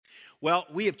Well,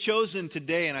 we have chosen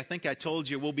today, and I think I told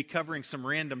you, we'll be covering some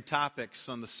random topics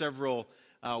on the several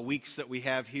weeks that we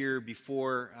have here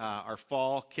before our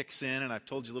fall kicks in. And I've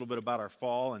told you a little bit about our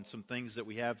fall and some things that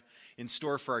we have in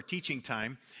store for our teaching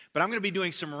time. But I'm going to be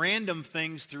doing some random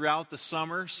things throughout the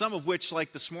summer, some of which,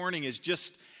 like this morning, is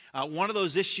just one of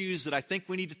those issues that I think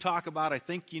we need to talk about. I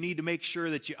think you need to make sure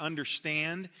that you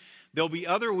understand. There'll be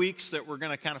other weeks that we're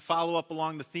going to kind of follow up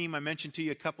along the theme I mentioned to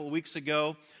you a couple of weeks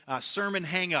ago, sermon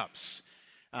hang-ups.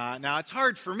 Now, it's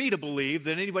hard for me to believe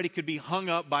that anybody could be hung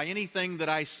up by anything that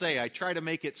I say. I try to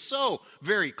make it so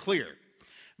very clear.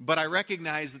 But I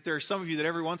recognize that there are some of you that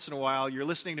every once in a while you're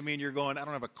listening to me and you're going, I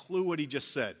don't have a clue what he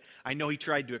just said. I know he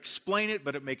tried to explain it,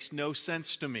 but it makes no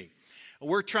sense to me.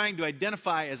 We're trying to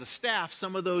identify as a staff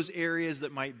some of those areas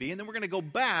that might be, and then we're going to go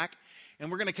back and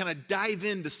we're going to kind of dive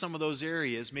into some of those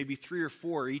areas, maybe 3 or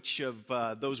 4 each of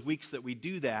those weeks that we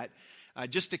do that,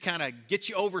 just to kind of get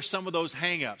you over some of those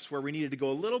hang-ups where we needed to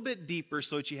go a little bit deeper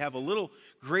so that you have a little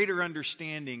greater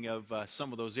understanding of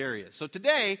some of those areas. So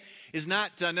today is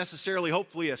not necessarily,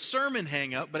 hopefully, a sermon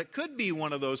hang-up, but it could be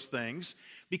one of those things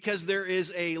because there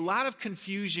is a lot of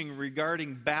confusion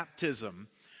regarding baptism,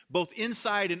 both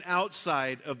inside and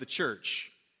outside of the church.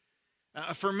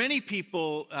 For many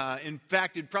people, in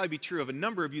fact, it'd probably be true of a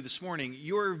number of you this morning,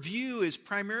 your view is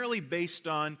primarily based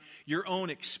on your own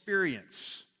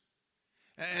experience.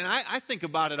 And I think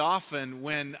about it often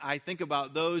when I think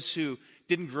about those who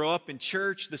didn't grow up in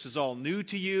church. This is all new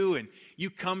to you, and you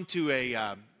come to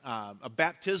a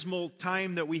baptismal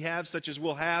time that we have, such as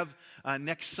we'll have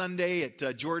next Sunday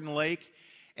at Jordan Lake.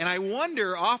 And I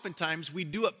wonder, oftentimes, we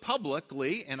do it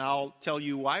publicly, and I'll tell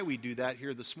you why we do that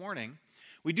here this morning.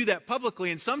 We do that publicly,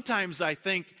 and sometimes I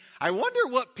think, I wonder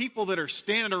what people that are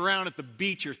standing around at the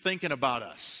beach are thinking about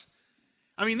us.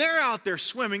 I mean, they're out there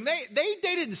swimming. They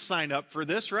didn't sign up for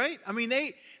this, right? I mean,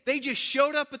 they just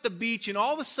showed up at the beach, and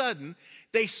all of a sudden,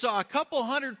 they saw a couple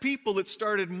hundred people that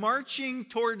started marching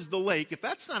towards the lake, if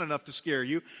that's not enough to scare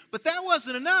you, but that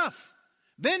wasn't enough.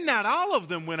 Then not all of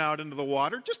them went out into the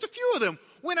water. Just a few of them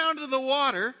went out into the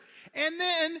water. And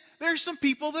then there's some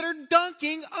people that are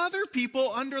dunking other people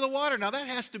under the water. Now, that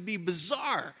has to be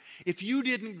bizarre if you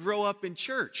didn't grow up in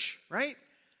church, right?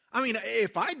 I mean,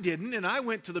 if I didn't and I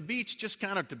went to the beach just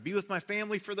kind of to be with my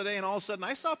family for the day and all of a sudden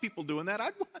I saw people doing that,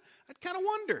 I'd kind of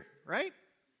wonder, right?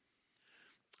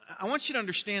 I want you to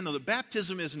understand, though, that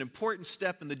baptism is an important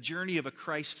step in the journey of a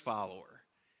Christ follower.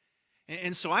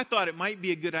 And so I thought it might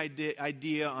be a good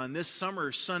idea on this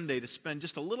summer Sunday to spend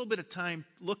just a little bit of time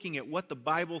looking at what the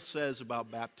Bible says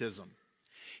about baptism.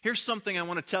 Here's something I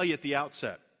want to tell you at the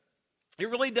outset. It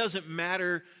really doesn't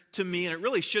matter to me, and it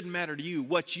really shouldn't matter to you,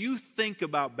 what you think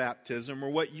about baptism or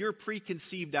what your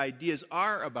preconceived ideas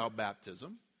are about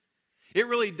baptism. It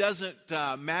really doesn't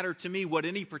matter to me what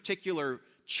any particular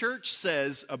church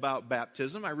says about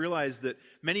baptism. I realize that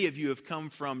many of you have come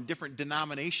from different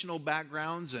denominational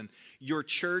backgrounds, and your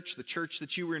church, the church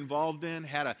that you were involved in,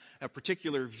 had a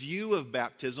particular view of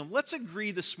baptism. Let's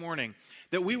agree this morning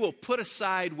that we will put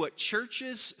aside what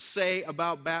churches say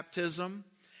about baptism,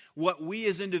 what we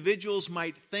as individuals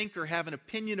might think or have an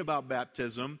opinion about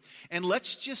baptism, and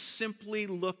let's just simply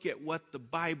look at what the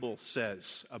Bible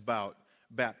says about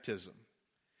baptism.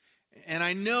 And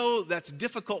I know that's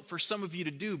difficult for some of you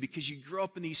to do because you grew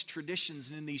up in these traditions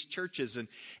and in these churches. And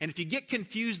if you get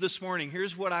confused this morning,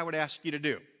 here's what I would ask you to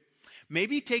do.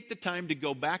 Maybe take the time to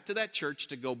go back to that church,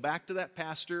 to go back to that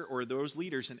pastor or those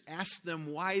leaders and ask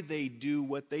them why they do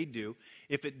what they do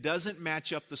if it doesn't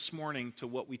match up this morning to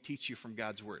what we teach you from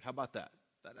God's Word. How about that?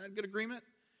 Is that a good agreement?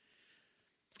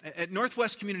 At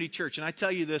Northwest Community Church, and I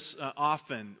tell you this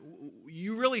often,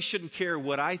 you really shouldn't care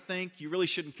what I think. You really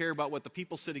shouldn't care about what the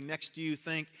people sitting next to you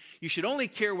think. You should only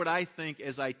care what I think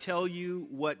as I tell you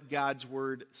what God's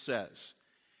Word says.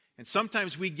 And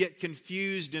sometimes we get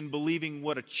confused in believing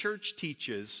what a church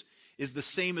teaches is the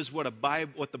same as what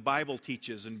the Bible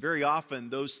teaches. And very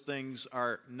often those things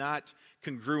are not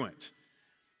congruent.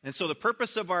 And so the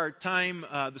purpose of our time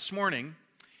this morning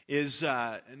is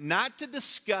not to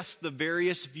discuss the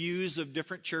various views of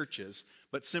different churches,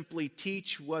 but simply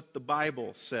teach what the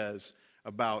Bible says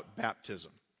about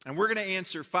baptism. And we're going to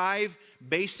answer 5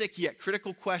 basic yet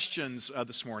critical questions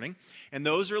this morning. And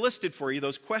those are listed for you.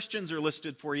 Those questions are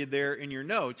listed for you there in your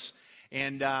notes.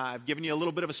 And I've given you a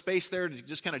little bit of a space there to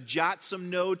just kind of jot some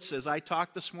notes as I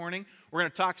talk this morning. We're going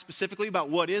to talk specifically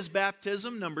about what is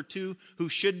baptism. Number 2, who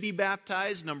should be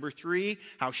baptized. Number 3,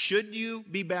 how should you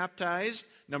be baptized.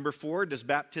 Number 4, does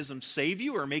baptism save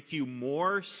you or make you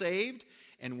more saved?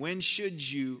 And when should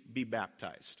you be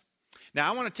baptized? Now,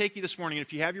 I want to take you this morning, and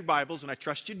if you have your Bibles, and I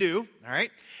trust you do, all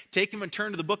right, take them and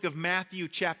turn to the book of Matthew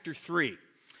chapter 3.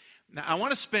 Now, I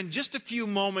want to spend just a few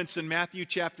moments in Matthew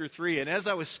chapter 3. And as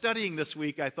I was studying this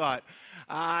week, I thought,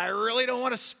 I really don't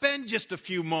want to spend just a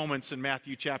few moments in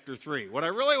Matthew chapter 3. What I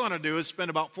really want to do is spend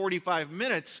about 45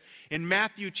 minutes in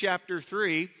Matthew chapter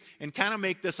 3 and kind of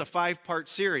make this a 5-part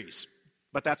series.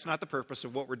 But that's not the purpose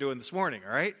of what we're doing this morning,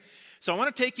 all right? So I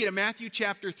want to take you to Matthew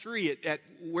chapter 3 at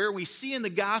where we see in the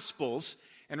Gospels.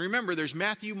 And remember, there's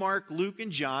Matthew, Mark, Luke, and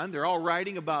John. They're all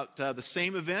writing about the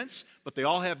same events, but they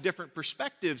all have different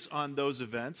perspectives on those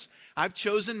events. I've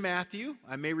chosen Matthew.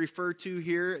 I may refer to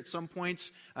here at some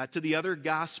points to the other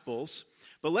Gospels.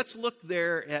 But let's look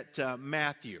there at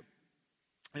Matthew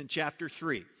in chapter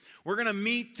 3. We're going to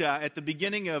meet at the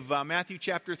beginning of Matthew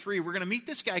chapter 3, we're going to meet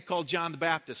this guy called John the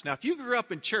Baptist. Now, if you grew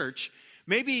up in church,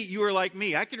 maybe you were like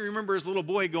me. I can remember as a little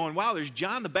boy going, wow, there's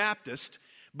John the Baptist.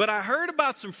 But I heard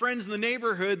about some friends in the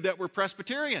neighborhood that were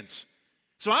Presbyterians.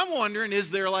 So I'm wondering, is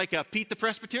there like a Pete the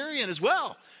Presbyterian as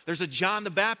well? There's a John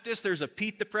the Baptist, there's a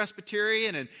Pete the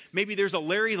Presbyterian, and maybe there's a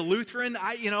Larry the Lutheran.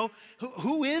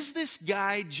 Who is this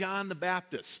guy, John the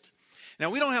Baptist? Now,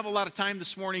 we don't have a lot of time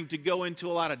this morning to go into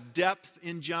a lot of depth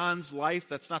in John's life.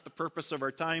 That's not the purpose of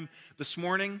our time this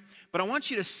morning. But I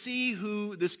want you to see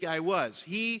who this guy was.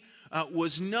 He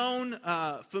was known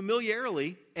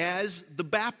familiarly as the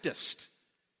Baptist.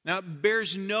 Now, it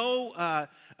bears no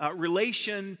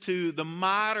relation to the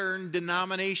modern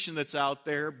denomination that's out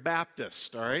there,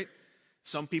 Baptist, all right?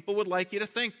 Some people would like you to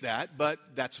think that, but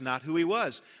that's not who he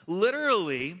was.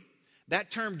 Literally,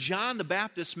 that term John the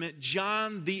Baptist meant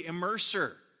John the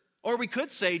Immerser. Or we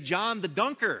could say John the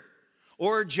Dunker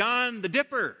or John the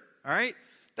Dipper, all right?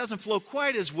 Doesn't flow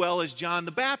quite as well as John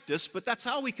the Baptist, but that's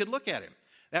how we could look at him.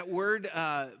 That word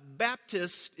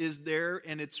Baptist is there,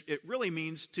 and it really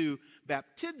means to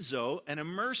baptizo, an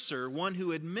immerser, one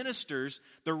who administers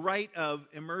the rite of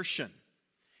immersion.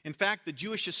 In fact, the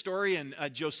Jewish historian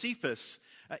Josephus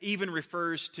even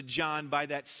refers to John by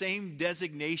that same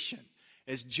designation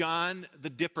as John the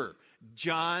Dipper,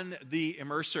 John the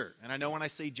Immerser. And I know when I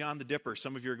say John the Dipper,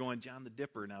 some of you are going, John the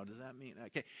Dipper now, does that mean?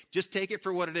 Okay, just take it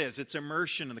for what it is. It's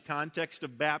immersion in the context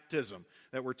of baptism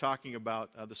that we're talking about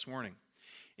this morning.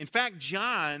 In fact,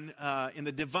 John, in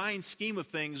the divine scheme of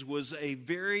things, was a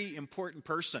very important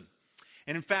person.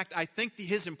 And in fact, I think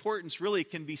his importance really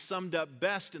can be summed up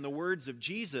best in the words of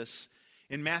Jesus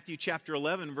in Matthew chapter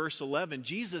 11, verse 11.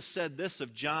 Jesus said this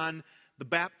of John the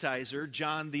Baptizer,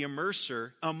 John the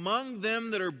Immerser, among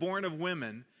them that are born of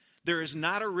women, there has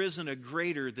not arisen a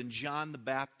greater than John the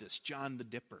Baptist, John the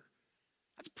Dipper.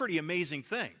 That's a pretty amazing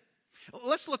thing.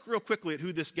 Let's look real quickly at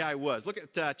who this guy was. Look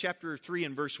at chapter 3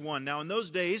 and verse 1. Now in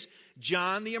those days,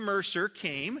 John the Immerser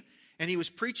came, and he was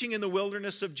preaching in the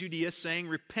wilderness of Judea, saying,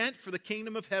 repent, for the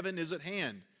kingdom of heaven is at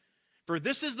hand. For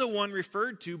this is the one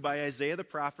referred to by Isaiah the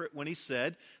prophet when he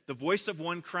said, the voice of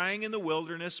one crying in the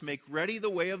wilderness, make ready the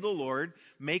way of the Lord,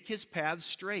 make his paths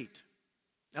straight.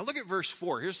 Now look at verse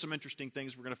 4. Here's some interesting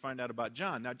things we're going to find out about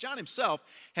John. Now John himself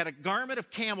had a garment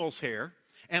of camel's hair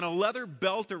and a leather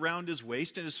belt around his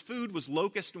waist, and his food was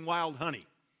locust and wild honey.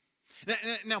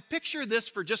 Now picture this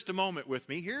for just a moment with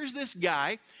me. Here's this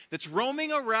guy that's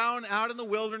roaming around out in the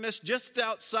wilderness just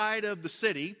outside of the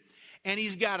city, and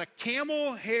he's got a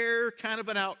camel hair kind of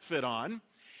an outfit on.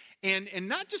 And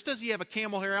not just does he have a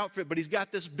camel hair outfit, but he's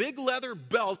got this big leather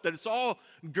belt that it's all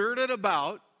girded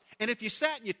about. And if you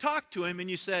sat and you talked to him and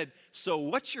you said, so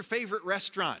what's your favorite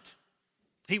restaurant?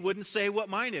 He wouldn't say what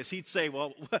mine is. He'd say,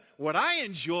 well, what I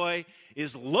enjoy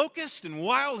is locust and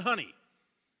wild honey.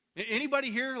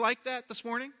 Anybody here like that this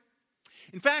morning?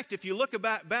 In fact, if you look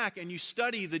back and you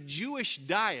study the Jewish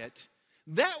diet,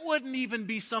 that wouldn't even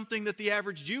be something that the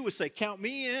average Jew would say, count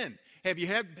me in. Have you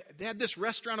had this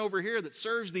restaurant over here that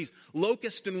serves these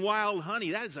locust and wild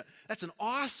honey? That's an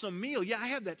awesome meal. Yeah, I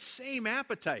have that same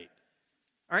appetite.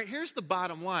 All right, here's the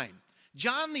bottom line.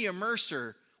 John the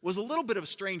Immerser was a little bit of a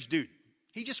strange dude.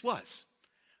 He just was.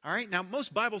 All right, now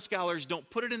most Bible scholars don't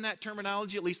put it in that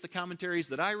terminology, at least the commentaries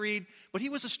that I read, but he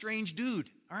was a strange dude,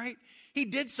 all right? He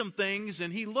did some things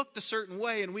and he looked a certain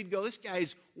way and we'd go, this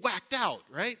guy's whacked out,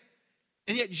 right?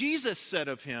 And yet Jesus said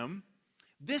of him,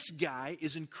 this guy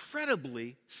is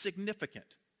incredibly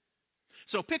significant.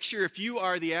 So picture if you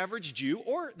are the average Jew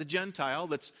or the Gentile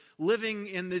that's living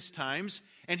in these times,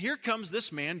 and here comes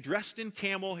this man dressed in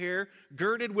camel hair,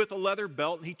 girded with a leather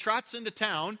belt, and he trots into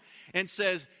town and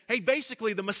says, hey,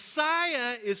 basically the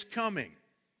Messiah is coming.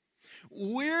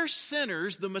 We're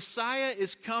sinners, the Messiah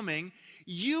is coming.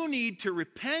 You need to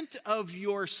repent of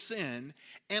your sin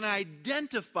and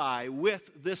identify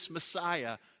with this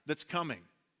Messiah that's coming.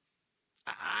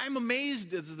 I'm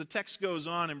amazed as the text goes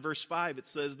on in verse 5. It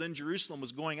says, then Jerusalem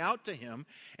was going out to him,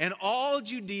 and all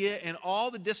Judea and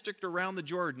all the district around the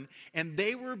Jordan, and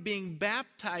they were being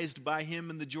baptized by him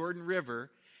in the Jordan River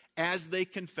as they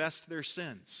confessed their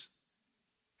sins.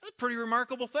 That's a pretty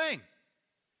remarkable thing.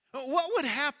 What would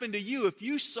happen to you if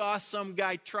you saw some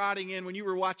guy trotting in when you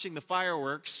were watching the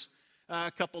fireworks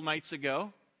a couple nights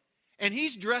ago, and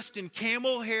he's dressed in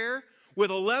camel hair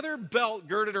with a leather belt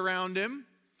girded around him,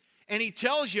 and he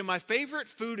tells you, my favorite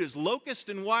food is locust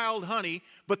and wild honey,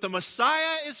 but the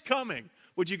Messiah is coming.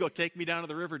 Would you go, take me down to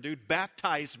the river, dude?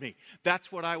 Baptize me.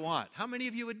 That's what I want. How many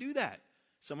of you would do that?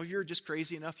 Some of you are just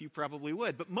crazy enough, you probably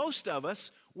would. But most of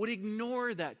us would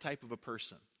ignore that type of a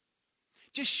person.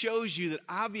 Just shows you that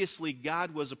obviously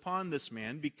God was upon this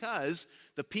man, because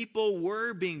the people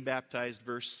were being baptized,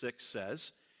 verse 6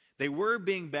 says. They were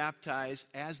being baptized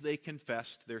as they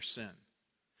confessed their sin.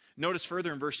 Notice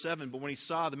further in verse 7, but when he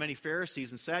saw the many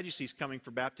Pharisees and Sadducees coming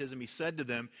for baptism, he said to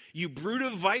them, you brood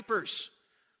of vipers,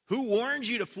 who warned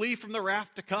you to flee from the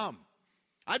wrath to come?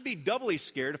 I'd be doubly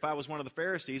scared if I was one of the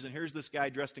Pharisees, and here's this guy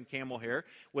dressed in camel hair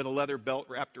with a leather belt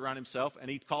wrapped around himself,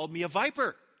 and he called me a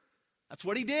viper. That's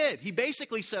what he did. He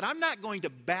basically said, I'm not going to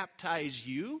baptize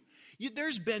you.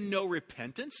 There's been no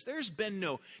repentance. There's been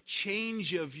no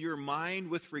change of your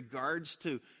mind with regards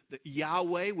to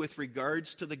Yahweh, with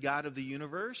regards to the God of the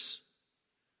universe.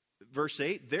 Verse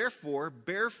 8, therefore,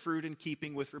 bear fruit in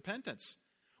keeping with repentance.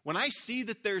 When I see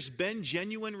that there's been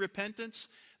genuine repentance,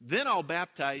 then I'll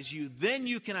baptize you. Then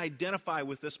you can identify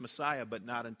with this Messiah, but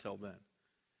not until then.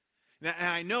 Now,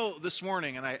 I know this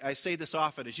morning, and I say this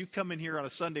often, as you come in here on a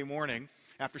Sunday morning,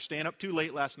 after staying up too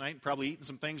late last night and probably eating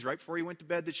some things right before you went to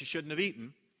bed that you shouldn't have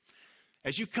eaten,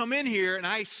 as you come in here and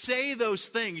I say those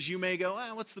things, you may go,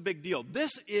 what's the big deal?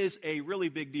 This is a really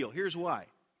big deal. Here's why.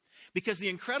 Because the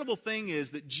incredible thing is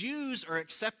that Jews are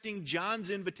accepting John's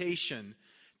invitation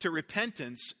to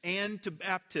repentance and to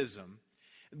baptism.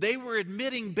 They were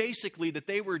admitting basically that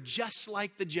they were just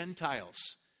like the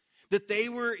Gentiles, that they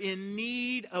were in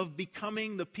need of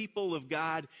becoming the people of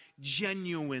God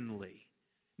genuinely.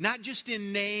 Not just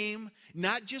in name,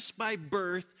 not just by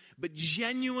birth, but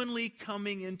genuinely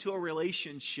coming into a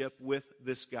relationship with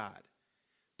this God.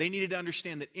 They needed to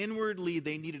understand that inwardly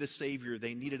they needed a Savior,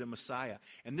 they needed a Messiah.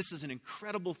 And this is an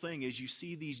incredible thing as you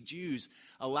see these Jews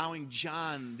allowing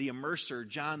John the Immerser,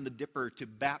 John the Dipper, to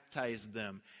baptize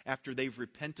them after they've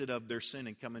repented of their sin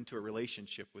and come into a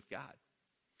relationship with God.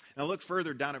 Now look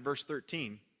further down at verse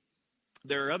 13.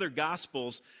 There are other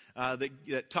Gospels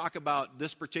that talk about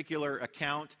this particular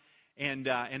account.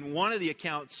 And one of the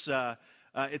accounts,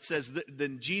 it says,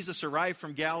 then Jesus arrived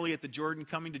from Galilee at the Jordan,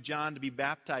 coming to John to be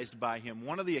baptized by him.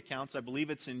 One of the accounts, I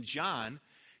believe it's in John,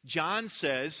 John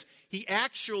says he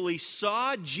actually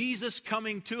saw Jesus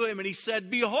coming to him and he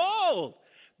said, behold,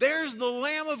 there's the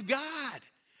Lamb of God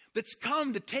that's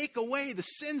come to take away the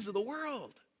sins of the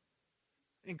world.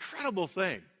 Incredible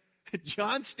thing.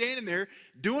 John standing there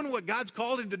doing what God's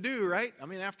called him to do, right? I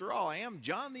mean, after all, I am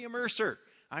John the Immerser.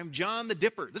 I'm John the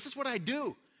Dipper. This is what I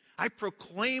do. I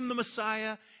proclaim the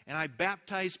Messiah and I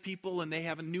baptize people and they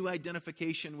have a new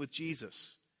identification with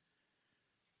Jesus.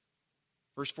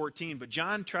 Verse 14, but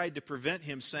John tried to prevent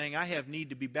him, saying, I have need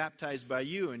to be baptized by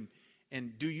you,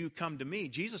 and do you come to me?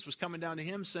 Jesus was coming down to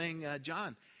him saying,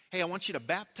 John, hey, I want you to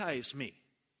baptize me.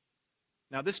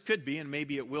 Now, this could be, and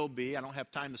maybe it will be, I don't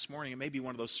have time this morning, it may be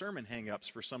one of those sermon hang-ups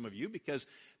for some of you, because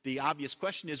the obvious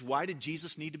question is, why did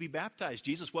Jesus need to be baptized?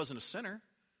 Jesus wasn't a sinner,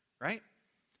 right?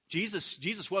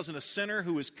 Jesus wasn't a sinner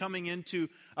who was coming into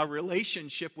a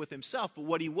relationship with himself, but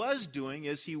what he was doing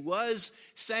is he was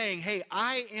saying, hey,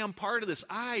 I am part of this.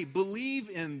 I believe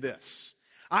in this.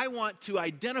 I want to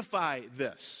identify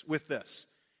with this.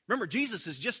 Remember, Jesus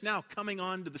is just now coming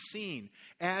onto the scene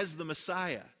as the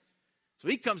Messiah. So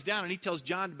he comes down and he tells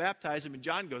John to baptize him, and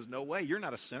John goes, no way, you're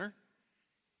not a sinner.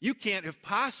 You can't have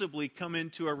possibly come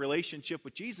into a relationship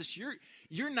with Jesus.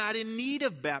 You're not in need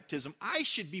of baptism. I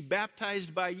should be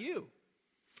baptized by you.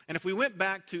 And if we went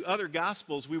back to other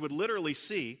Gospels, we would literally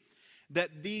see that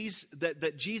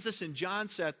that Jesus and John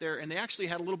sat there and they actually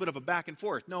had a little bit of a back and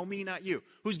forth. No, me, not you.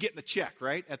 Who's getting the check,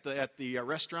 right, at the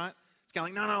restaurant? It's kind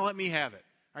of like, no, let me have it.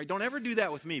 All right, don't ever do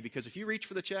that with me, because if you reach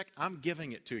for the check, I'm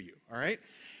giving it to you, all right?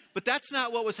 But that's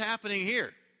not what was happening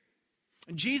here.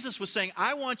 And Jesus was saying,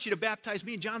 I want you to baptize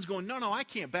me. And John's going, no, I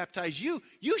can't baptize you.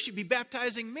 You should be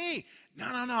baptizing me. No,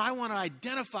 I want to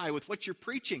identify with what you're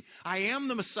preaching. I am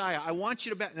the Messiah. I want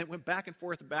you to baptize. And it went back and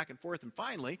forth and back and forth. And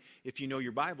finally, if you know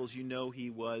your Bibles, you know he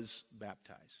was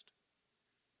baptized.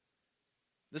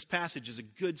 This passage is a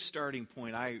good starting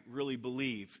point, I really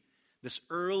believe. This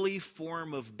early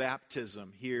form of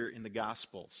baptism here in the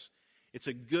Gospels It's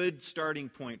a good starting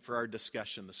point for our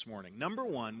discussion this morning. Number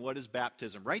one, what is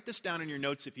baptism? Write this down in your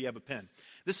notes if you have a pen.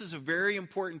 This is a very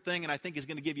important thing, and I think is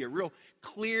going to give you a real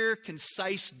clear,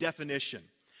 concise definition.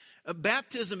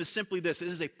 Baptism is simply this. It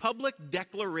is a public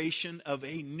declaration of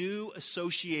a new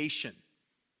association.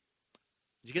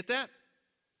 Did you get that?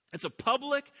 It's a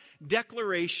public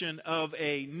declaration of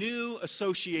a new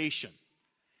association.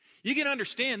 You can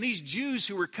understand these Jews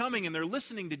who were coming and they're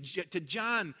listening to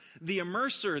John the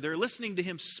Immerser. They're listening to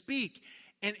him speak.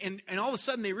 And all of a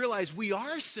sudden they realize we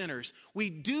are sinners.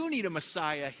 We do need a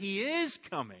Messiah. He is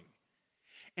coming.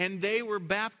 And they were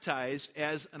baptized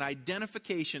as an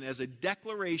identification, as a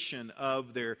declaration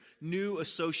of their new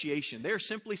association. They're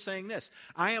simply saying this: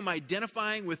 I am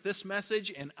identifying with this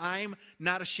message and I'm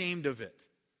not ashamed of it.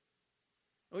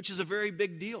 Which is a very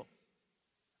big deal.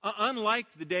 Unlike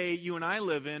the day you and I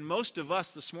live in, most of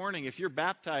us this morning, if you're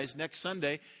baptized next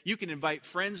Sunday, you can invite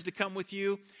friends to come with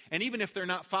you. And even if they're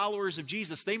not followers of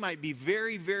Jesus, they might be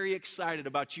very, very excited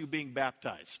about you being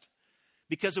baptized.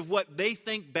 Because of what they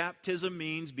think baptism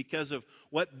means, because of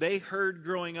what they heard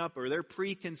growing up or their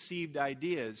preconceived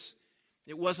ideas.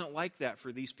 It wasn't like that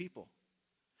for these people.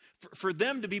 For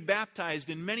them to be baptized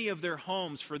in many of their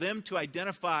homes, for them to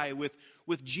identify with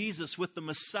Jesus, with the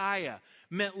Messiah,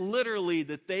 meant literally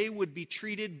that they would be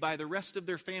treated by the rest of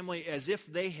their family as if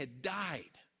they had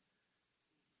died.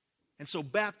 And so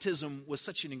baptism was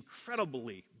such an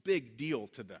incredibly big deal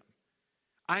to them.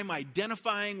 I'm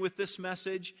identifying with this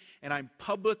message, and I'm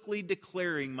publicly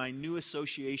declaring my new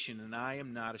association, and I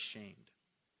am not ashamed.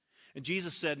 And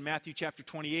Jesus said in Matthew chapter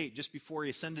 28, just before he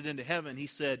ascended into heaven, he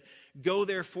said, "Go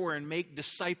therefore and make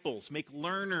disciples, make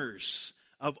learners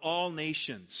of all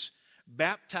nations,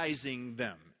 baptizing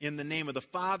them in the name of the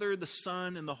Father, the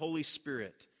Son, and the Holy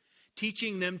Spirit,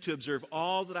 teaching them to observe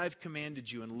all that I've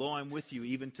commanded you, and lo, I'm with you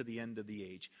even to the end of the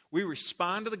age." We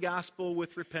respond to the gospel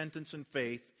with repentance and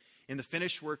faith in the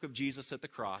finished work of Jesus at the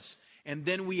cross, and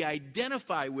then we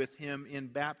identify with him in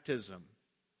baptism.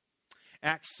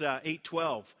 Acts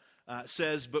 8:12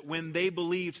 says, "But when they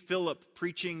believed Philip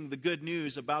preaching the good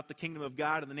news about the kingdom of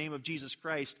God in the name of Jesus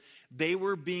Christ, they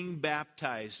were being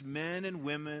baptized, men and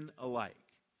women alike."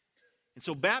 And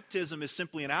so baptism is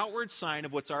simply an outward sign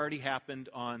of what's already happened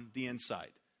on the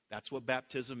inside. That's what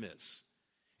baptism is.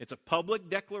 It's a public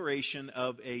declaration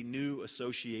of a new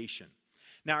association.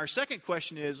 Now, our second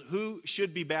question is, who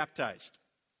should be baptized?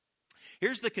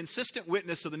 Here's the consistent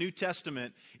witness of the New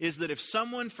Testament, is that if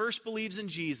someone first believes in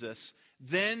Jesus,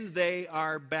 then they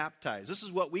are baptized. This is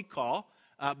what we call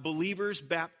believer's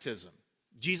baptism.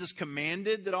 Jesus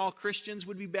commanded that all Christians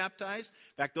would be baptized.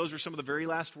 In fact, those were some of the very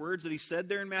last words that he said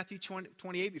there in Matthew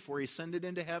 28 before he ascended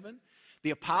into heaven.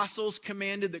 The apostles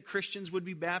commanded that Christians would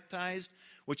be baptized,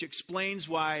 which explains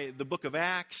why the book of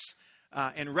Acts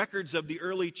and records of the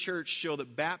early church show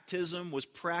that baptism was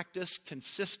practiced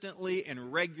consistently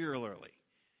and regularly.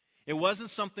 It wasn't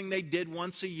something they did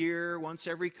once a year, once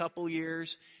every couple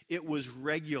years. It was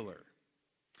regular.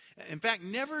 In fact,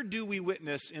 never do we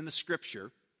witness in the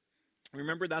Scripture.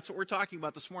 Remember, that's what we're talking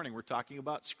about this morning. We're talking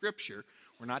about Scripture.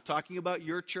 We're not talking about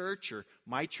your church or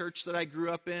my church that I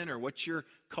grew up in or what your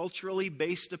culturally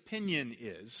based opinion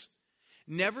is.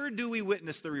 Never do we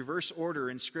witness the reverse order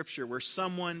in Scripture where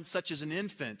someone, such as an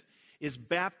infant, is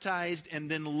baptized and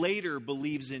then later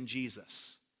believes in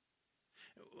Jesus.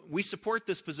 We support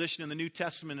this position in the New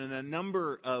Testament in a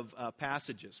number of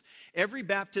passages. Every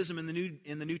baptism in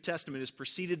the New Testament is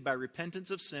preceded by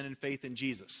repentance of sin and faith in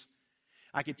Jesus.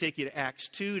 I could take you to Acts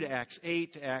 2, to Acts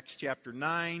 8, to Acts chapter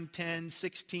 9, 10,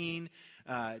 16,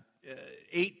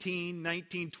 18,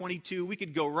 19, 22. We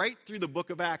could go right through the book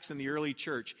of Acts in the early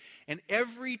church. And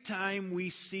every time we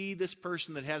see this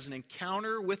person that has an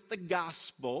encounter with the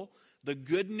gospel, the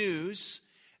good news,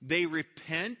 they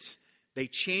repent, they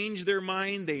change their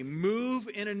mind, they move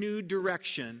in a new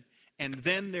direction, and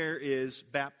then there is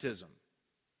baptism.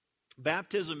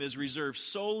 Baptism is reserved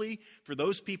solely for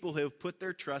those people who have put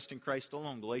their trust in Christ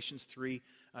alone, Galatians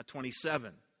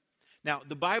 3:27. Now,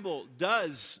 the Bible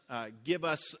does give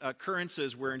us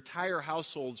occurrences where entire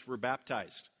households were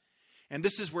baptized. And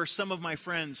this is where some of my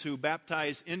friends who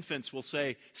baptize infants will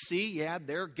say, "See, yeah,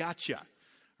 there, gotcha."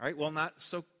 All right, well, not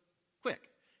so quick.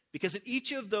 Because in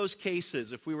each of those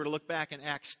cases, if we were to look back in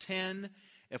Acts 10,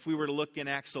 if we were to look in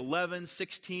Acts 11,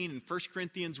 16, and 1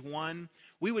 Corinthians 1,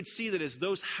 we would see that as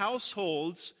those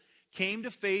households came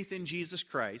to faith in Jesus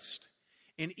Christ,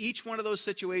 in each one of those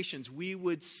situations, we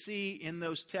would see in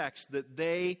those texts that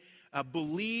they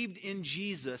believed in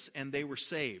Jesus and they were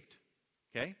saved.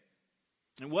 Okay?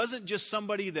 It wasn't just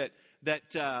somebody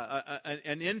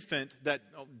an infant that,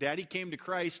 Daddy came to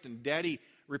Christ and Daddy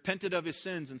repented of his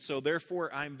sins, and so therefore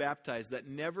I'm baptized. That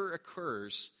never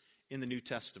occurs in the New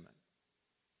Testament.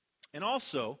 And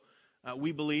also,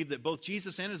 we believe that both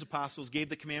Jesus and his apostles gave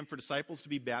the command for disciples to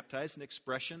be baptized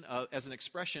as an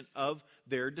expression of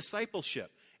their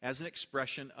discipleship, as an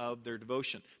expression of their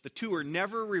devotion. The two are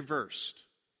never reversed,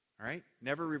 all right?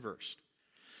 Never reversed.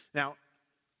 Now,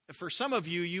 for some of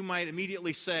you, you might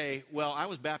immediately say, well, I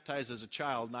was baptized as a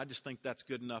child, and I just think that's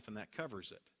good enough, and that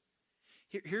covers it.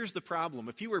 Here's the problem.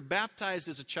 If you were baptized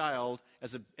as a child,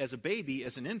 as a baby,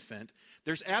 as an infant,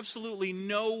 there's absolutely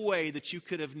no way that you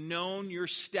could have known your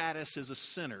status as a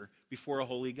sinner before a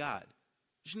holy God.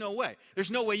 There's no way.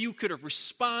 There's no way you could have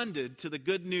responded to the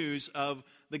good news of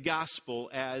the gospel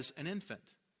as an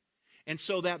infant. And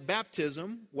so that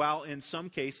baptism, while in some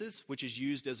cases, which is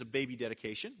used as a baby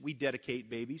dedication, we dedicate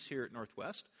babies here at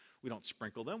Northwest. We don't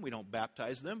sprinkle them. We don't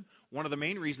baptize them. One of the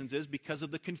main reasons is because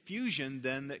of the confusion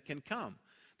then that can come,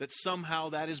 that somehow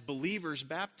that is believer's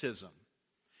baptism.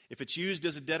 If it's used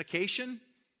as a dedication,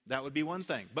 that would be one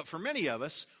thing. But for many of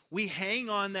us, we hang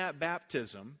on that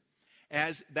baptism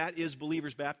as that is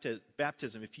believer's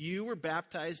baptism. If you were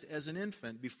baptized as an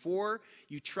infant before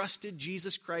you trusted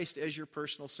Jesus Christ as your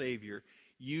personal Savior,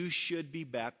 you should be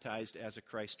baptized as a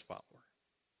Christ follower.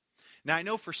 Now, I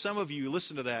know for some of you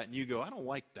listen to that and you go, I don't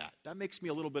like that. That makes me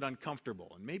a little bit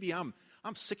uncomfortable. And maybe I'm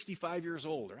 65 years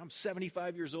old or I'm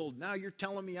 75 years old. Now you're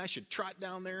telling me I should trot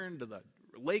down there into the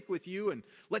lake with you and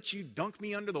let you dunk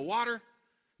me under the water?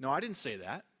 No, I didn't say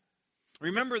that.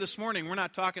 Remember this morning, we're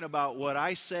not talking about what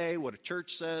I say, what a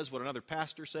church says, what another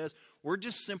pastor says. We're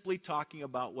just simply talking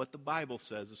about what the Bible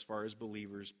says as far as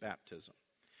believers' baptism.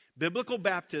 Biblical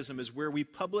baptism is where we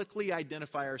publicly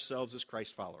identify ourselves as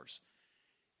Christ followers.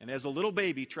 And as a little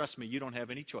baby, trust me, you don't have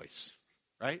any choice,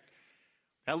 right?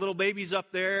 That little baby's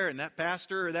up there and that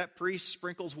pastor or that priest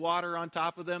sprinkles water on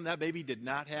top of them. That baby did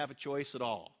not have a choice at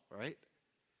all, right?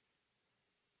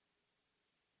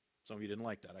 Some of you didn't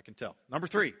like that, I can tell. Number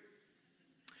 3,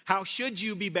 how should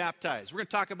you be baptized? We're going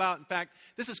to talk about, in fact,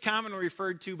 this is commonly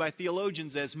referred to by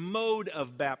theologians as mode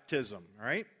of baptism, all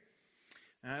right?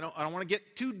 And I don't want to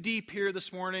get too deep here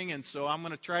this morning, and so I'm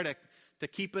going to try to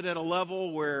keep it at a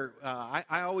level where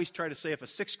I always try to say if a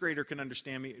 6th grader can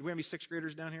understand me. Do we have any 6th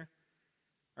graders down here?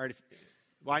 All right.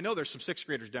 Well, I know there's some 6th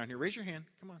graders down here. Raise your hand.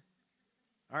 Come on.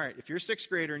 All right. If you're a 6th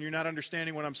grader and you're not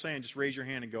understanding what I'm saying, just raise your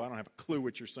hand and go, I don't have a clue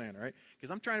what you're saying, all right?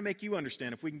 Because I'm trying to make you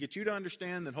understand. If we can get you to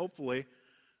understand, then hopefully,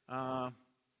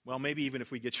 well, maybe even if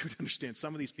we get you to understand,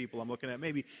 some of these people I'm looking at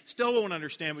maybe still won't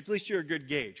understand, but at least you're a good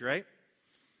gauge, right?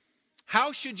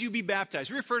 How should you be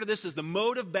baptized? We refer to this as the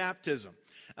mode of baptism.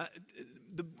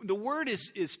 The word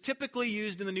is typically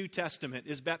used in the New Testament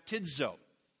is baptizo.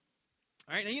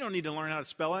 All right, now you don't need to learn how to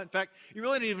spell it. In fact, you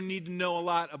really don't even need to know a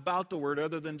lot about the word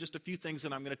other than just a few things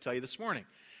that I'm going to tell you this morning.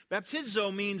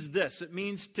 Baptizo means this. It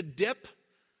means to dip,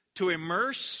 to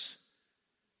immerse.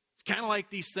 It's kind of like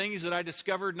these things that I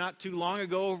discovered not too long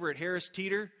ago over at Harris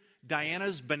Teeter,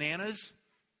 Diana's Bananas,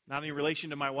 not in relation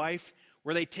to my wife,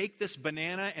 where they take this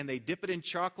banana and they dip it in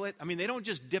chocolate. I mean, they don't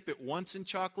just dip it once in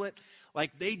chocolate.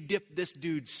 Like, they dip this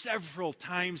dude several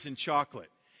times in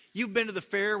chocolate. You've been to the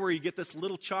fair where you get this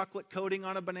little chocolate coating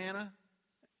on a banana?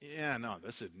 Yeah, no,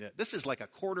 this isn't it. This is like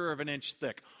 1/4 of an inch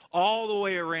thick, all the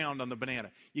way around on the banana.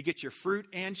 You get your fruit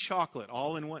and chocolate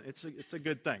all in one. It's a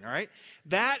good thing, all right?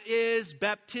 That is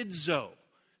baptizo.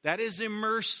 That is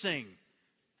immersing,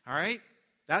 all right?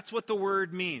 That's what the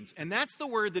word means. And that's the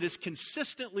word that is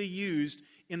consistently used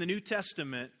in the New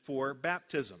Testament for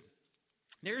baptism.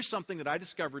 Here's something that I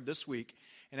discovered this week,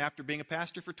 and after being a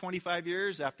pastor for 25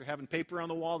 years, after having paper on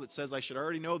the wall that says I should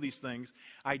already know these things,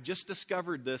 I just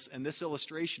discovered this and this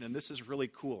illustration, and this is really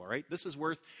cool, all right? This is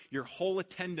worth your whole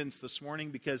attendance this morning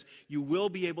because you will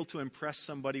be able to impress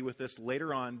somebody with this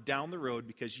later on down the road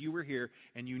because you were here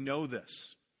and you know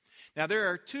this. Now, there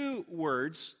are 2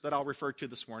 words that I'll refer to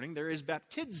this morning. There is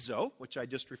baptizo, which I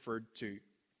just referred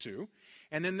to,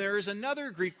 and then there is another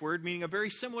Greek word meaning a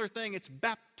very similar thing. It's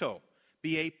bapto.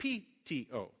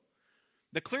 B-A-P-T-O.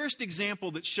 The clearest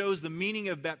example that shows the meaning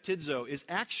of baptizo is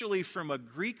actually from a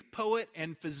Greek poet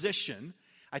and physician.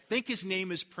 I think his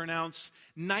name is pronounced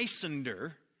Nicander,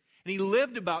 and he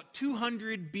lived about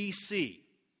 200 BC.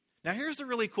 Now, here's the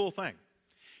really cool thing.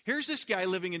 Here's this guy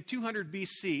living in 200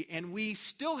 BC, and we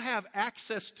still have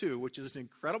access to, which is an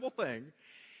incredible thing,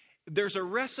 there's a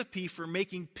recipe for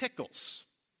making pickles.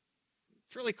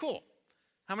 It's really cool.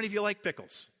 How many of you like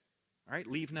pickles? All right,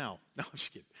 leave now. No, I'm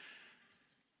just kidding.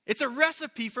 It's a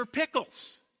recipe for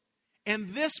pickles.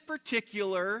 And this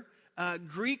particular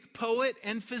Greek poet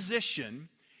and physician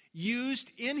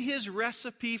used in his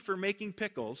recipe for making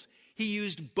pickles, he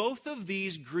used both of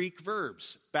these Greek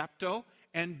verbs, bapto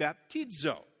and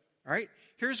baptizo. All right?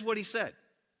 Here's what he said.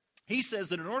 He says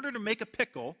that in order to make a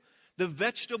pickle, the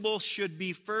vegetable should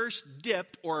be first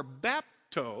dipped, or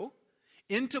bapto,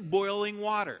 into boiling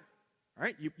water. All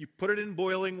right? You put it in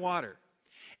boiling water.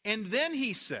 And then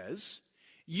he says,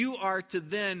 you are to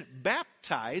then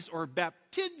baptize, or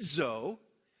baptizo,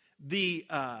 the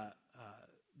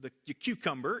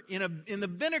cucumber in the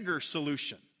vinegar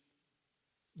solution.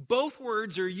 Both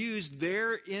words are used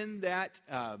there in that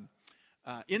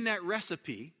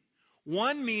recipe.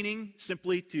 One meaning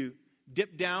simply to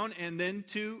dip down and then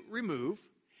to remove.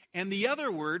 And the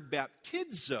other word,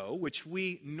 baptizo, which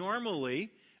we normally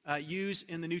use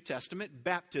in the New Testament,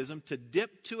 baptism, to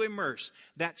dip, to immerse.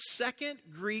 That second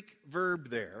Greek verb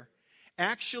there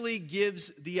actually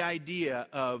gives the idea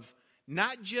of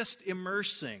not just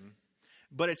immersing,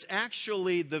 but it's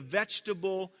actually the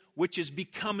vegetable which is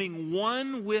becoming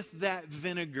one with that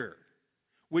vinegar,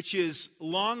 which is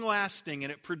long-lasting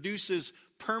and it produces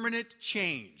permanent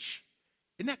change.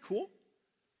 Isn't that cool?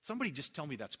 Somebody just tell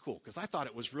me that's cool, because I thought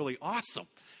it was really awesome.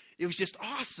 It was just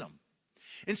awesome.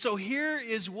 And so here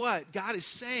is what God is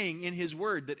saying in his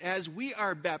word, that as we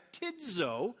are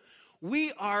baptizo,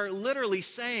 we are literally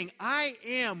saying, I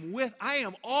am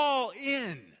all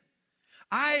in.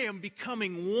 I am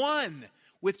becoming one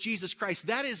with Jesus Christ.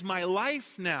 That is my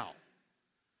life now.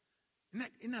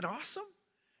 Isn't that awesome?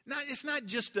 It's not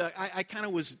just I kind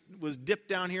of was dipped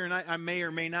down here and I may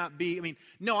or may not be.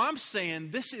 No, I'm saying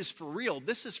this is for real.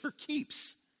 This is for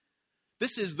keeps.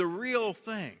 This is the real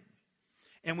thing.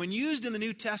 And when used in the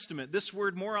New Testament, this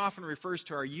word more often refers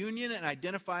to our union and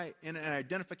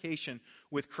identification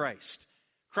with Christ.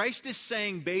 Christ is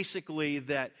saying basically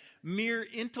that mere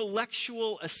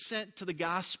intellectual assent to the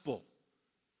gospel,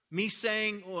 me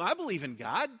saying, well, I believe in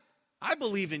God, I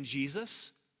believe in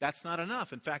Jesus, that's not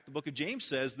enough. In fact, the book of James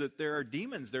says that there are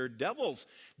demons, there are devils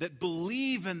that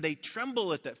believe and they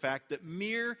tremble at that fact that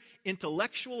mere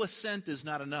intellectual assent is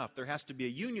not enough. There has to be a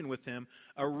union with him,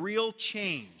 a real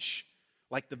change,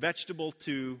 like the vegetable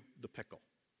to the pickle.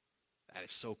 That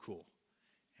is so cool.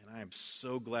 And I am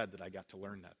so glad that I got to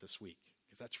learn that this week,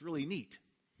 because that's really neat.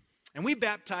 And we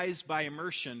baptize by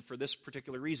immersion for this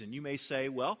particular reason. You may say,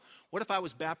 well, what if I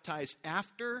was baptized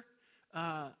after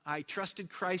I trusted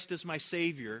Christ as my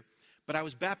Savior, but I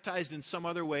was baptized in some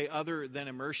other way other than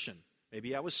immersion?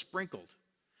 Maybe I was sprinkled.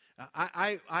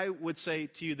 I would say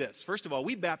to you this. First of all,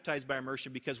 we baptize by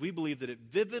immersion because we believe that it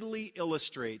vividly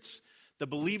illustrates the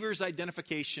believer's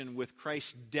identification with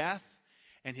Christ's death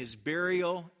and his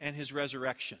burial and his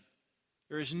resurrection.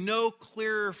 There is no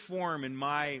clearer form, in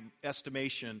my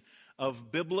estimation,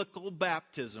 of biblical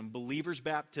baptism, believer's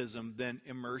baptism, than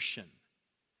immersion.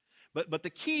 But the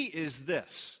key is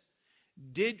this.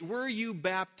 Were you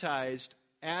baptized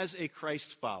as a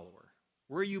Christ follower?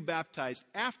 Were you baptized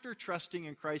after trusting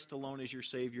in Christ alone as your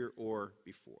Savior, or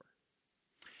before?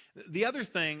 The other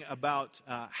thing about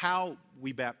how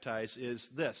we baptize is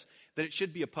this, that it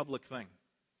should be a public thing.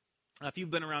 Now, if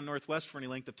you've been around Northwest for any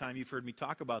length of time, you've heard me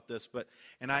talk about this,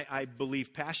 and I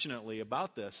believe passionately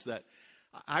about this, that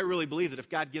I really believe that if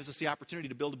God gives us the opportunity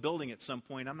to build a building at some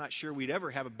point, I'm not sure we'd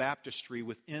ever have a baptistry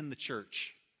within the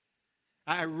church.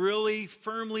 I really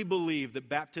firmly believe that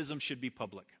baptism should be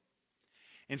public.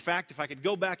 In fact, if I could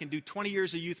go back and do 20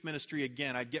 years of youth ministry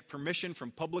again, I'd get permission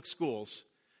from public schools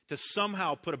to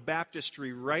somehow put a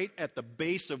baptistry right at the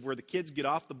base of where the kids get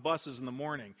off the buses in the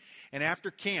morning. And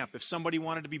after camp, if somebody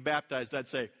wanted to be baptized, I'd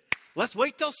say, let's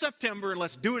wait till September and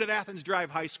let's do it at Athens Drive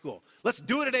High School. Let's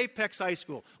do it at Apex High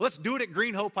School. Let's do it at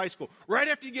Green Hope High School. Right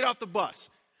after you get off the bus,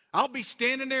 I'll be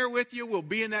standing there with you. We'll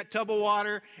be in that tub of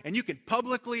water, and you can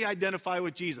publicly identify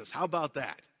with Jesus. How about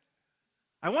that?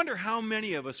 I wonder how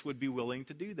many of us would be willing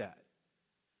to do that.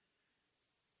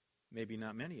 Maybe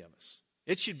not many of us.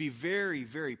 It should be very,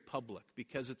 very public,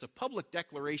 because it's a public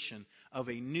declaration of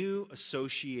a new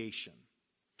association.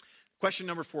 Question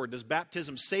number 4, does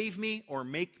baptism save me or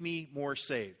make me more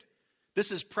saved?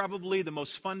 This is probably the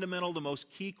most fundamental, the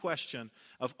most key question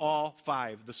of all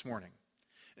 5 this morning.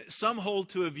 Some hold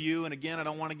to a view, and again, I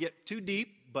don't want to get too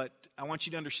deep, but I want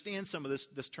you to understand some of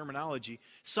this terminology.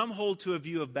 Some hold to a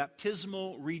view of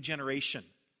baptismal regeneration.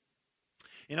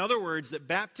 In other words, that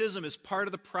baptism is part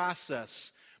of the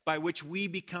process by which we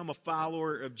become a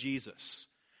follower of Jesus,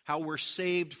 how we're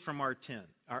saved from our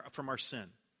sin.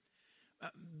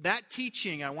 That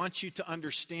teaching, I want you to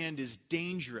understand, is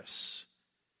dangerous.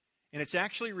 And it's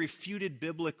actually refuted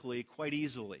biblically quite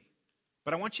easily.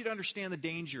 But I want you to understand the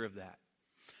danger of that.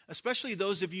 especially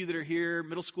those of you that are here,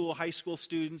 middle school, high school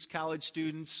students, college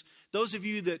students, those of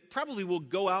you that probably will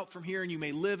go out from here and you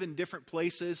may live in different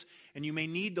places and you may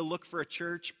need to look for a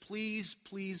church, please,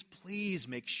 please, please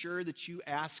make sure that you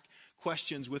ask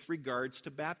questions with regards to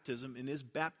baptism, and is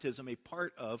baptism a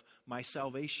part of my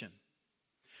salvation?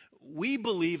 We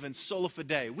believe in sola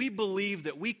fide. We believe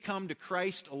that we come to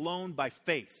Christ alone by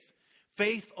faith.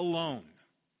 Faith alone.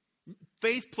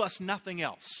 Faith plus nothing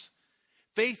else.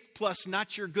 Faith plus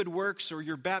not your good works or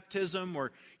your baptism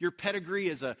or your pedigree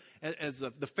as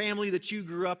the family that you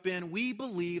grew up in. We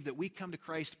believe that we come to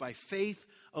Christ by faith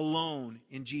alone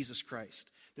in Jesus Christ.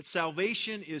 That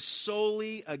salvation is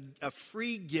solely a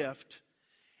free gift,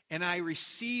 and I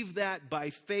receive that by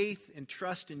faith and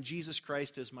trust in Jesus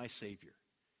Christ as my Savior.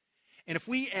 And if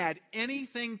we add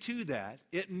anything to that,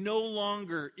 it no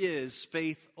longer is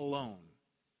faith alone.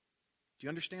 Do you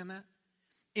understand that?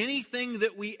 Anything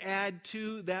that we add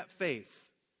to that faith.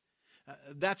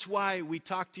 That's why we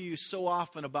talk to you so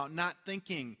often about not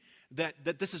thinking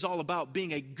that this is all about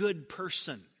being a good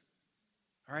person.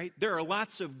 All right? There are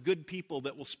lots of good people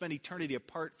that will spend eternity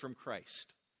apart from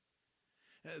Christ.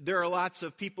 There are lots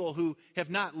of people who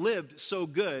have not lived so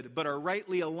good but are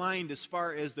rightly aligned as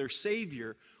far as their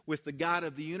Savior with the God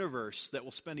of the universe that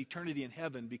will spend eternity in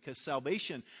heaven, because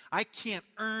salvation, I can't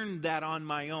earn that on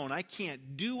my own. I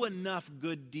can't do enough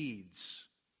good deeds.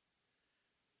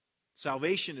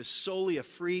 Salvation is solely a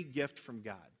free gift from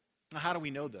God. Now, how do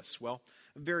we know this? Well,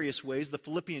 in various ways. The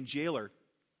Philippian jailer,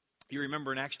 you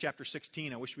remember in Acts chapter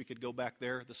 16, I wish we could go back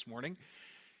there this morning.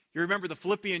 You remember the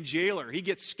Philippian jailer. He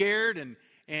gets scared and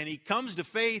he comes to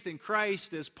faith in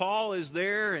Christ as Paul is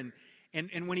there, and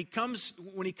when he comes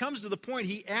to the point,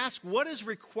 he asks, what is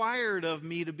required of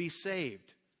me to be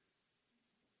saved?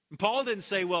 And Paul didn't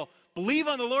say, well, believe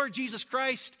on the Lord Jesus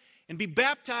Christ and be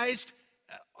baptized.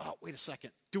 Wait a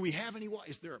second. Do we have any?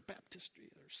 Is there a baptistry?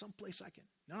 Is there someplace I can?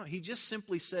 No, he just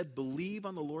simply said, believe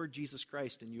on the Lord Jesus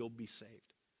Christ and you'll be saved.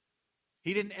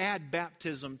 He didn't add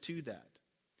baptism to that.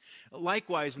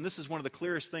 Likewise, and this is one of the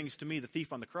clearest things to me, the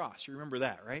thief on the cross. You remember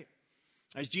that, right?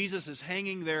 As Jesus is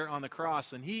hanging there on the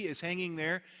cross, and he is hanging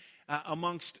there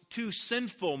amongst two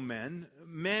sinful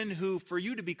men who, for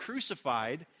you to be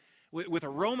crucified, with a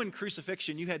Roman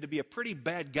crucifixion, you had to be a pretty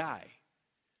bad guy.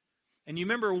 And you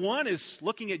remember one is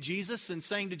looking at Jesus and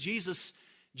saying to Jesus,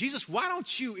 Jesus, why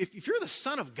don't you, if you're the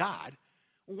Son of God,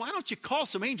 why don't you call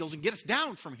some angels and get us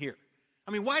down from here?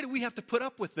 I mean, why do we have to put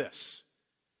up with this?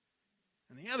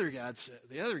 And the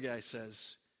other guy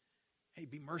says, hey,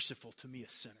 be merciful to me, a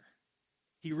sinner.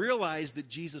 He realized that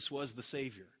Jesus was the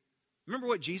Savior. Remember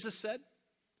what Jesus said?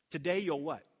 Today you'll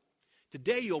what?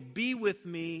 Today you'll be with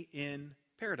me in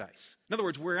paradise. In other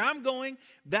words, where I'm going,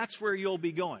 that's where you'll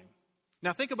be going.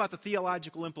 Now think about the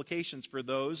theological implications for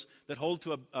those that hold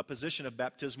to a position of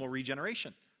baptismal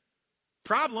regeneration.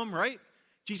 Problem, right?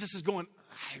 Jesus is going,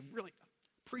 I really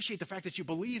appreciate the fact that you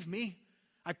believe me.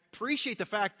 I appreciate the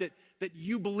fact that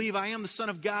you believe I am the Son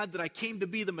of God, that I came to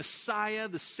be the Messiah,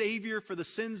 the Savior for the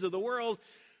sins of the world.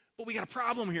 But we got a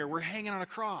problem here. We're hanging on a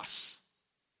cross.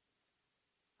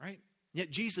 Right?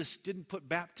 Yet Jesus didn't put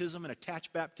baptism and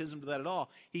attach baptism to that at all.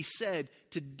 He said,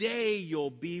 today you'll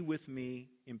be with me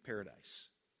in paradise.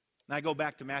 Now I go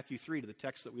back to Matthew 3, to the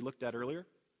text that we looked at earlier.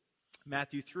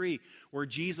 Matthew 3, where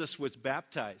Jesus was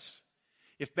baptized.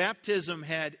 If baptism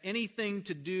had anything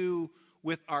to do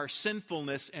with our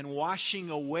sinfulness and washing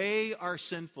away our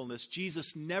sinfulness,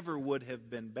 Jesus never would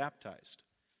have been baptized.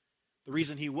 The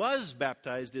reason he was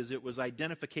baptized is it was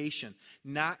identification,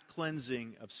 not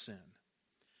cleansing of sin.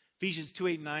 Ephesians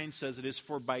 2:8-9 says, it is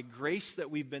for by grace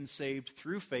that we've been saved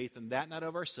through faith, and that not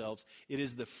of ourselves. It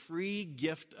is the free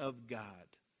gift of God.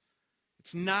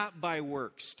 It's not by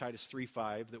works, Titus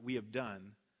 3:5, that we have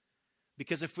done.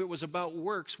 Because if it was about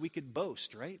works, we could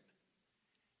boast, right?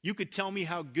 You could tell me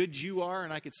how good you are,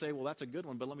 and I could say, well, that's a good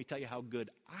one, but let me tell you how good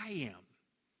I am.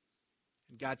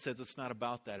 And God says it's not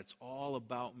about that. It's all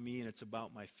about me, and it's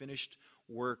about my finished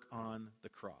work on the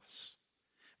cross.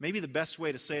 Maybe the best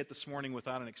way to say it this morning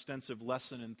without an extensive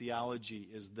lesson in theology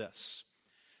is this: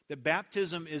 that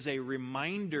baptism is a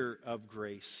reminder of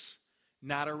grace,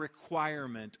 not a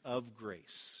requirement of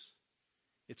grace.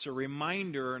 It's a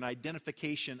reminder, an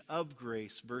identification of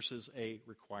grace versus a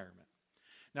requirement.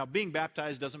 Now, being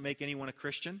baptized doesn't make anyone a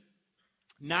Christian.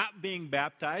 Not being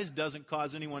baptized doesn't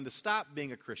cause anyone to stop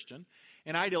being a Christian.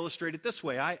 And I'd illustrate it this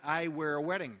way. I wear a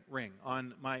wedding ring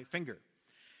on my finger.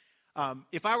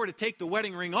 If I were to take the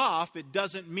wedding ring off, it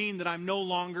doesn't mean that I'm no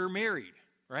longer married,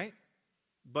 right?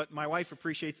 But my wife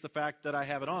appreciates the fact that I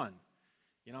have it on.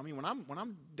 You know, I mean, when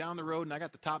I'm down the road and I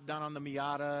got the top down on the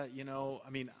Miata, you know,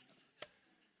 I mean,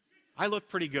 I look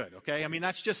pretty good, okay? I mean,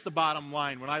 that's just the bottom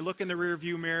line. When I look in the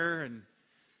rearview mirror, and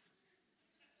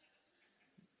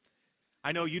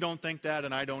I know you don't think that,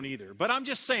 and I don't either. But I'm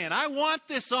just saying, I want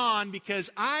this on because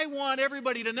I want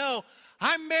everybody to know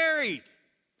I'm married.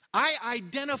 I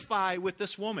identify with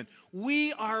this woman.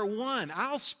 We are one.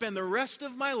 I'll spend the rest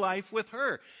of my life with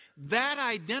her. That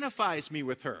identifies me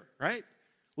with her, right?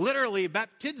 Literally,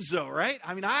 baptizo, right?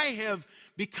 I mean, I have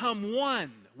become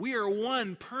one. We are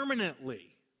one permanently.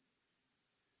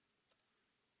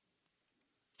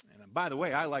 And by the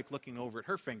way, I like looking over at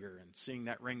her finger and seeing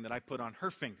that ring that I put on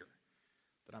her finger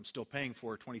that I'm still paying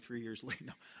for 23 years later.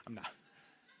 No, I'm not.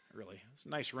 Really. It's a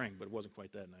nice ring, but it wasn't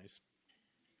quite that nice.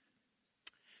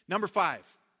 Number 5,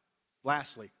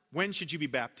 lastly, when should you be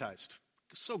baptized?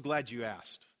 So glad you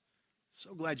asked.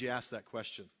 So glad you asked that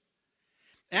question.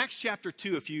 Acts chapter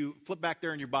 2, if you flip back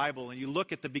there in your Bible and you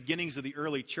look at the beginnings of the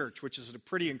early church, which is a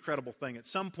pretty incredible thing. At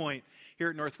some point here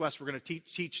at Northwest, we're going to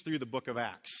teach through the book of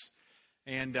Acts.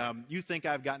 And you think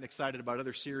I've gotten excited about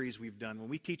other series we've done. When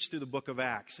we teach through the book of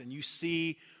Acts and you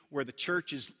see where the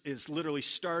church is literally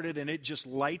started and it just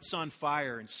lights on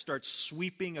fire and starts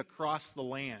sweeping across the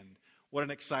land. What an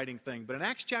exciting thing. But in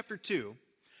Acts chapter 2,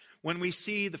 when we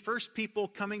see the first people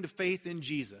coming to faith in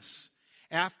Jesus,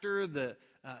 after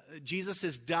Jesus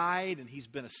has died and he's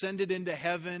been ascended into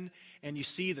heaven, and you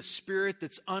see the Spirit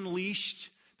that's unleashed,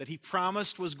 that he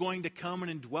promised was going to come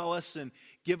and indwell us and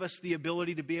give us the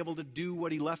ability to be able to do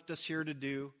what he left us here to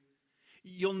do.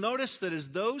 You'll notice that as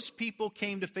those people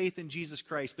came to faith in Jesus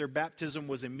Christ, their baptism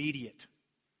was immediate.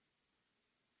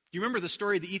 Do you remember the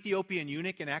story of the Ethiopian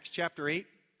eunuch in Acts chapter 8?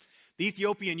 The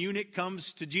Ethiopian eunuch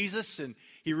comes to Jesus and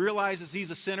he realizes he's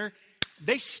a sinner.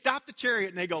 They stop the chariot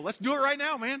and they go, let's do it right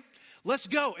now, man. Let's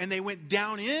go. And they went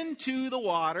down into the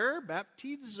water,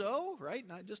 baptizo, right?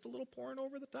 Not just a little pouring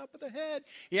over the top of the head.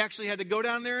 He actually had to go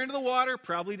down there into the water.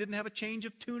 Probably didn't have a change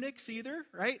of tunics either,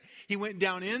 right? He went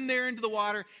down in there into the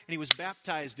water and he was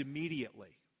baptized immediately.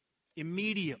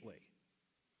 Immediately.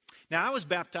 Now, I was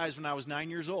baptized when I was 9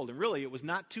 years old. And really, it was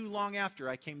not too long after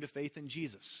I came to faith in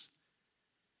Jesus.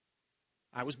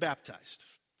 I was baptized.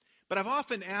 But I've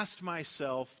often asked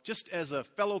myself, just as a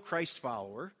fellow Christ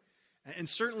follower, and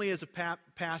certainly as a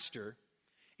pastor,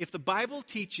 if the Bible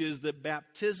teaches that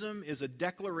baptism is a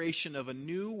declaration of a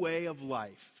new way of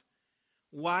life,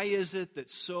 why is it that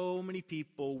so many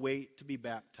people wait to be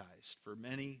baptized for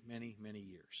many, many, many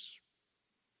years?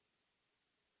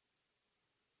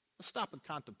 Let's stop and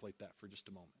contemplate that for just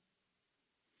a moment.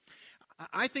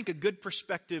 I think a good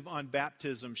perspective on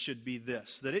baptism should be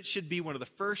this, that it should be one of the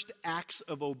first acts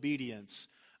of obedience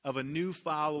of a new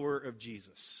follower of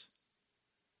Jesus.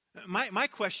 My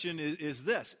question is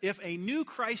this: if a new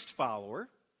Christ follower,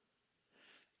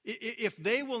 if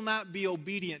they will not be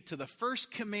obedient to the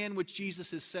first command which Jesus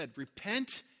has said,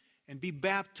 repent and be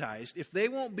baptized, if they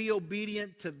won't be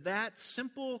obedient to that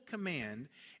simple command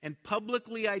and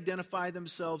publicly identify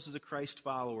themselves as a Christ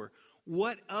follower,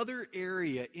 what other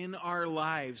area in our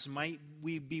lives might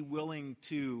we be willing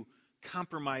to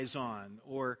compromise on,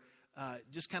 or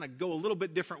just kind of go a little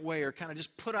bit different way, or kind of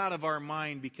just put out of our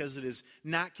mind because it is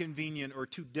not convenient or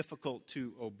too difficult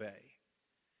to obey?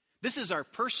 This is our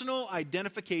personal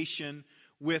identification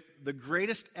with the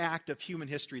greatest act of human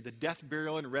history, the death,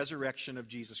 burial, and resurrection of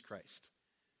Jesus Christ.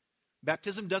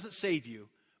 Baptism doesn't save you,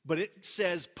 but it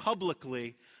says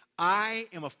publicly, I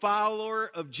am a follower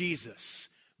of Jesus.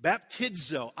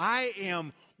 Baptizo. I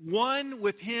am one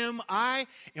with him. I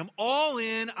am all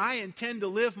in. I intend to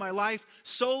live my life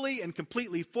solely and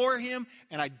completely for him,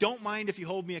 and I don't mind if you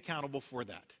hold me accountable for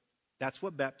that. That's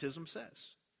what baptism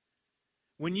says.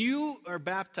 When you are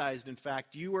baptized, in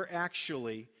fact, you are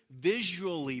actually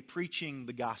visually preaching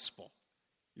the gospel.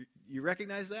 You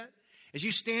recognize that? As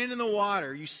you stand in the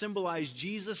water, you symbolize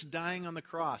Jesus dying on the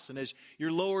cross. And as you're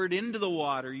lowered into the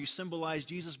water, you symbolize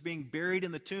Jesus being buried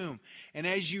in the tomb. And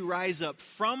as you rise up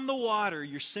from the water,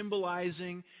 you're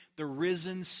symbolizing the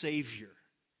risen Savior.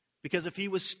 Because if he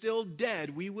was still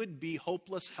dead, we would be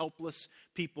hopeless, helpless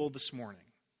people this morning.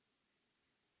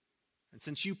 And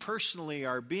since you personally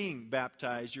are being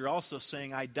baptized, you're also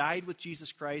saying, I died with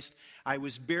Jesus Christ, I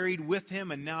was buried with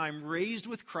him, and now I'm raised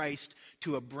with Christ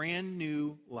to a brand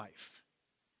new life.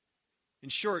 In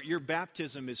short, your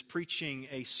baptism is preaching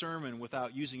a sermon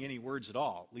without using any words at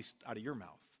all, at least out of your mouth.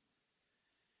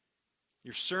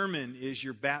 Your sermon is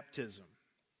your baptism.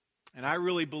 And I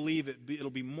really believe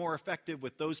it'll be more effective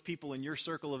with those people in your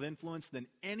circle of influence than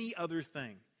any other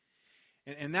thing.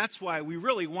 And that's why we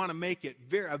really want to make it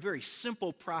a very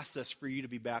simple process for you to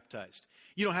be baptized.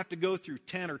 You don't have to go through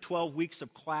 10 or 12 weeks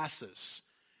of classes.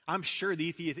 I'm sure the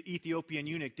Ethiopian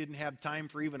eunuch didn't have time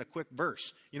for even a quick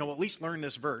verse. At least learn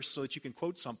this verse so that you can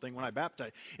quote something when I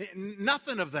baptize.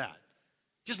 Nothing of that.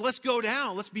 Just let's go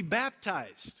down. Let's be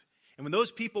baptized. And when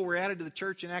those people were added to the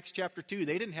church in Acts chapter 2,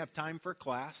 they didn't have time for a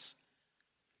class.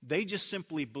 They just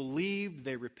simply believed,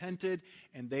 they repented,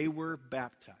 and they were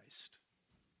baptized.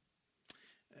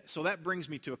 So that brings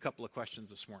me to a couple of questions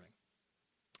this morning.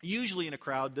 Usually in a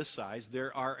crowd this size,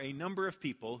 there are a number of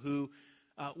people who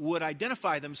would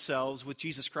identify themselves with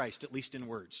Jesus Christ, at least in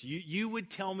words. You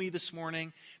would tell me this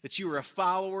morning that you are a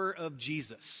follower of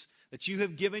Jesus, that you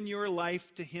have given your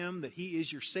life to Him, that He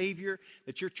is your Savior,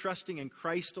 that you're trusting in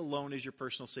Christ alone as your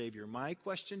personal Savior. My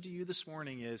question to you this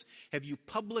morning is, have you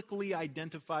publicly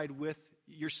identified with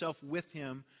yourself with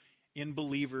Him in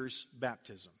believers'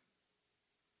 baptism?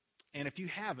 And if you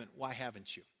haven't, why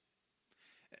haven't you?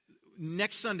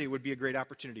 Next Sunday would be a great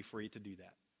opportunity for you to do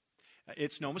that.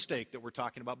 It's no mistake that we're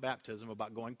talking about baptism,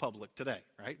 about going public today,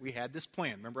 right? We had this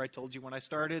plan. Remember I told you when I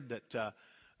started that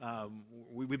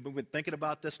we've been thinking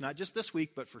about this, not just this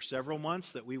week, but for several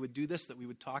months, that we would do this, that we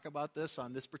would talk about this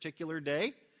on this particular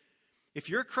day. If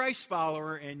you're a Christ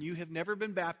follower and you have never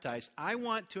been baptized, I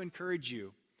want to encourage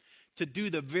you to do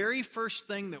the very first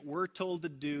thing that we're told to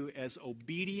do as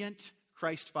obedient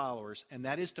Christ followers, and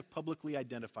that is to publicly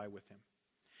identify with Him.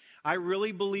 I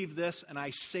really believe this, and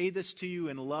I say this to you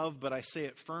in love, but I say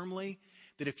it firmly,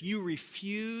 that if you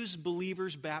refuse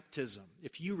believers' baptism,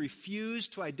 if you refuse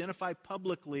to identify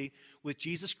publicly with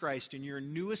Jesus Christ in your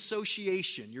new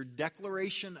association, your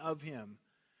declaration of Him,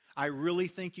 I really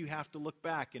think you have to look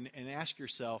back and ask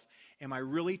yourself, am I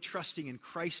really trusting in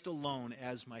Christ alone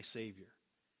as my Savior?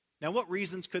 Now, what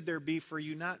reasons could there be for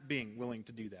you not being willing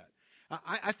to do that?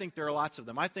 I think there are lots of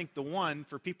them. I think the one,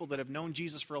 for people that have known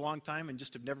Jesus for a long time and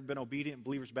just have never been obedient in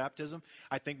believers' baptism,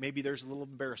 I think maybe there's a little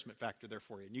embarrassment factor there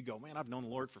for you. And you go, man, I've known the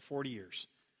Lord for 40 years.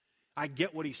 I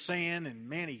get what He's saying, and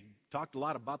man, He talked a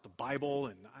lot about the Bible,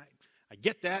 and I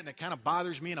get that, and it kind of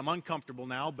bothers me, and I'm uncomfortable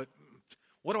now, but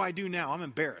what do I do now? I'm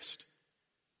embarrassed.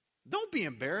 Don't be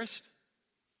embarrassed.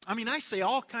 I mean, I say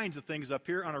all kinds of things up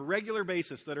here on a regular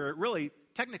basis that are really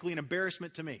technically an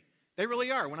embarrassment to me. They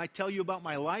really are. When I tell you about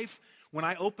my life, when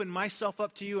I open myself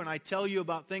up to you and I tell you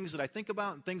about things that I think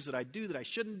about and things that I do that I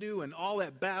shouldn't do and all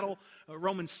that battle,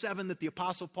 Romans 7 that the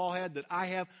Apostle Paul had that I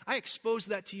have, I expose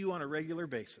that to you on a regular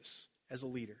basis as a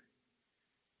leader.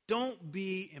 Don't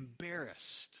be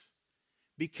embarrassed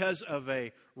because of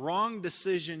a wrong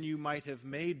decision you might have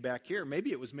made back here.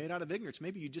 Maybe it was made out of ignorance.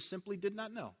 Maybe you just simply did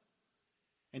not know.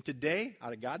 And today,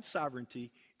 out of God's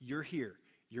sovereignty, you're here.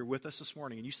 You're with us this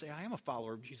morning, and you say, I am a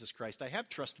follower of Jesus Christ. I have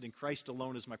trusted in Christ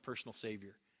alone as my personal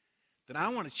Savior. Then I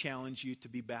want to challenge you to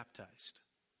be baptized.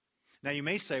 Now, you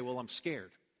may say, well, I'm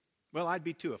scared. Well, I'd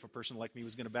be too if a person like me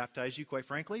was going to baptize you, quite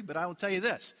frankly. But I will tell you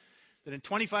this, that in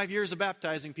 25 years of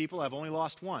baptizing people, I've only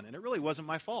lost one, and it really wasn't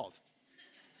my fault.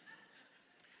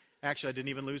 Actually, I didn't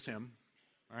even lose him,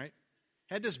 all right?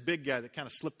 Had this big guy that kind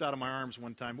of slipped out of my arms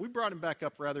one time. We brought him back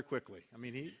up rather quickly. I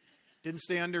mean, he didn't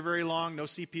stay under very long, no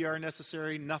CPR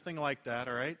necessary, nothing like that,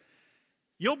 all right?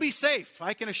 You'll be safe,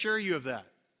 I can assure you of that.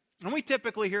 And we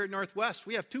typically here at Northwest,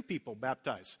 we have 2 people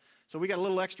baptized. So we got a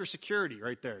little extra security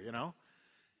right there, you know?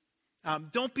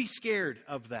 Don't be scared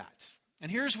of that.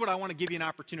 And here's what I want to give you an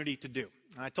opportunity to do.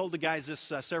 And I told the guys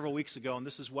this several weeks ago, and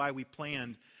this is why we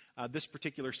planned this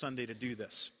particular Sunday to do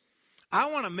this.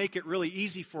 I want to make it really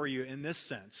easy for you in this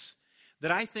sense,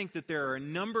 that I think that there are a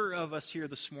number of us here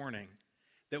this morning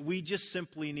that we just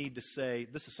simply need to say,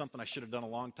 this is something I should have done a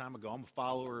long time ago. I'm a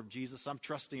follower of Jesus. I'm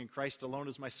trusting in Christ alone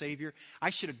as my Savior. I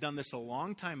should have done this a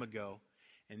long time ago,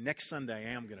 and next Sunday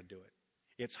I am going to do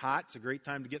it. It's hot. It's a great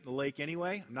time to get in the lake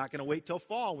anyway. I'm not going to wait till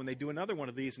fall when they do another one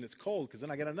of these and it's cold, because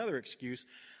then I got another excuse.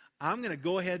 I'm going to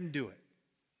go ahead and do it.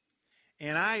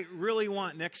 And I really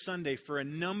want next Sunday for a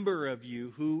number of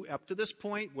you who, up to this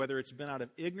point, whether it's been out of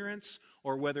ignorance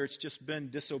or whether it's just been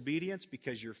disobedience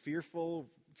because you're fearful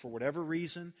for whatever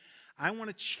reason, I want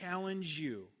to challenge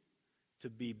you to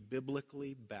be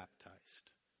biblically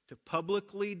baptized, to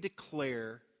publicly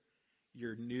declare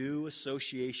your new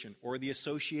association or the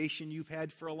association you've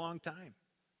had for a long time.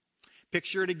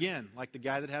 Picture it again, like the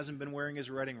guy that hasn't been wearing his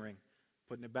wedding ring,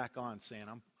 putting it back on, saying,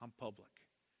 I'm public.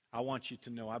 I want you to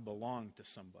know I belong to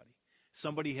somebody.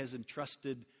 Somebody has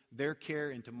entrusted their care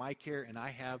into my care, and I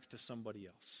have to somebody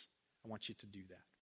else. I want you to do that.